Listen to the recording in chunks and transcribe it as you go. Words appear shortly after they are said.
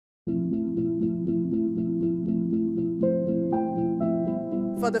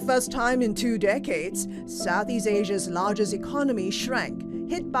For the first time in 2 decades, Southeast Asia's largest economy shrank,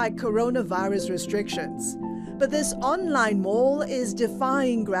 hit by coronavirus restrictions. But this online mall is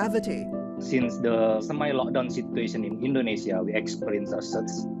defying gravity. Since the semi-lockdown situation in Indonesia, we experienced a surge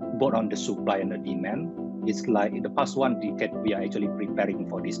both on the supply and the demand. It's like in the past 1 decade, we are actually preparing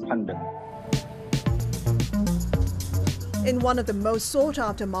for this pandemic. In one of the most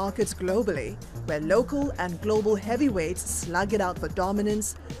sought-after markets globally, where local and global heavyweights slug it out for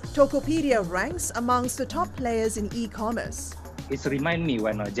dominance, Tokopedia ranks amongst the top players in e-commerce. It reminds me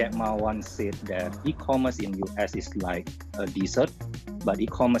when Jack Ma once said that e-commerce in US is like a dessert, but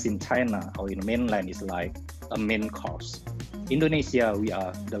e-commerce in China or in mainland is like a main course. Indonesia, we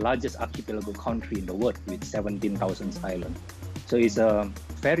are the largest archipelago country in the world with 17,000 islands. So it's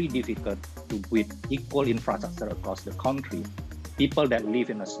very difficult to build equal infrastructure across the country. People that live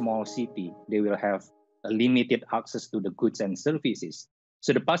in a small city, they will have a limited access to the goods and services.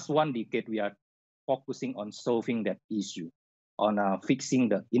 So the past 1 decade, we are focusing on solving that issue, on fixing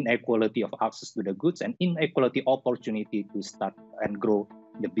the inequality of access to the goods and inequality opportunity to start and grow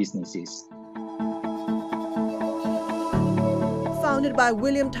the businesses. Founded by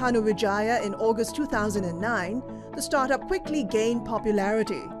William Tanuwijaya in August 2009, the startup quickly gained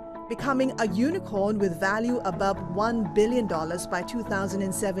popularity, becoming a unicorn with value above $1 billion by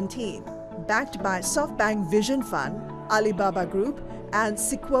 2017. Backed by SoftBank Vision Fund, Alibaba Group, and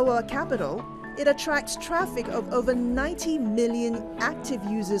Sequoia Capital, it attracts traffic of over 90 million active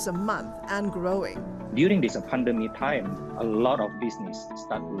users a month and growing. During this pandemic time, a lot of business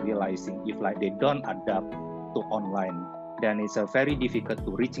start realizing if they don't adapt to online, then it's very difficult to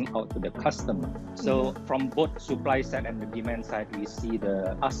reaching out to the customer. So from both supply side and the demand side, we see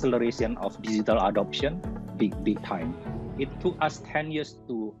the acceleration of digital adoption big time. It took us 10 years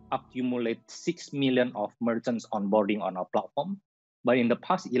to accumulate 6 million of merchants onboarding on our platform. But in the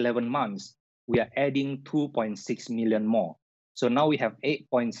past 11 months, we are adding 2.6 million more. So now we have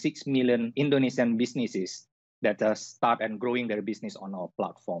 8.6 million Indonesian businesses that start and growing their business on our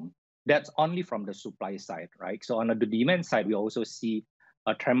platform. That's only from the supply side, right? So on the demand side, we also see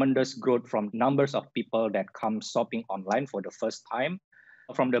a tremendous growth from numbers of people that come shopping online for the first time.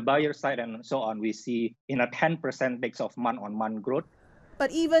 From the buyer side and so on, we see in a 10% of month-on-month growth.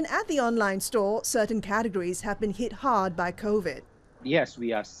 But even at the online store, certain categories have been hit hard by COVID. Yes,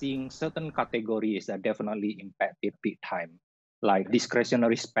 we are seeing certain categories that definitely impacted big time, like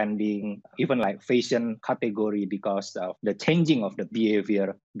discretionary spending, even like fashion category because of the changing of the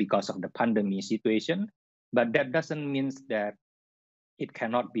behavior because of the pandemic situation. But that doesn't mean that it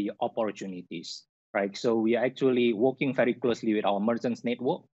cannot be opportunities, right? So we are actually working very closely with our merchants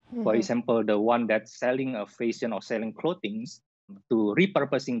network. For example, the one that's selling a fashion or selling clothing to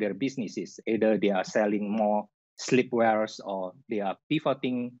repurposing their businesses. Either they are selling more sleepwears or they are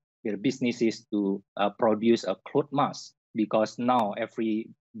pivoting their businesses to produce a cloth mask. Because now every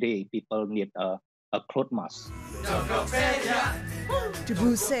day people need a cloth mask. To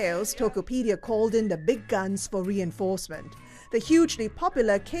boost sales, Tokopedia called in the big guns for reinforcement, the hugely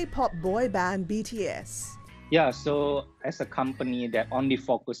popular K-pop boy band BTS. Yeah, so as a company that only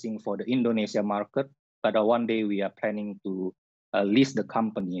focusing for the Indonesia market, but one day we are planning to list the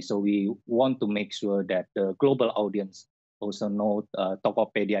company. So we want to make sure that the global audience also know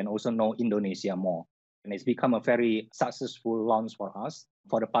Tokopedia and also know Indonesia more. And it's become a very successful launch for us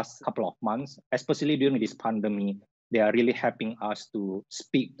for the past couple of months, especially during this pandemic. They are really helping us to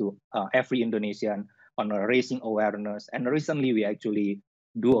speak to every Indonesian on raising awareness. And recently, we actually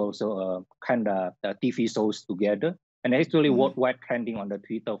do also kind of TV shows together. And actually worldwide trending on the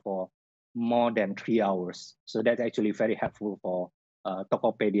Twitter for more than 3 hours. So that's actually very helpful for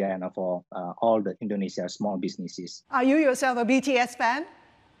Tokopedia and for all the Indonesia small businesses. Are you yourself a BTS fan?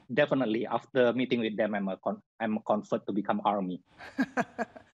 Definitely, after meeting with them, I'm converted to become ARMY.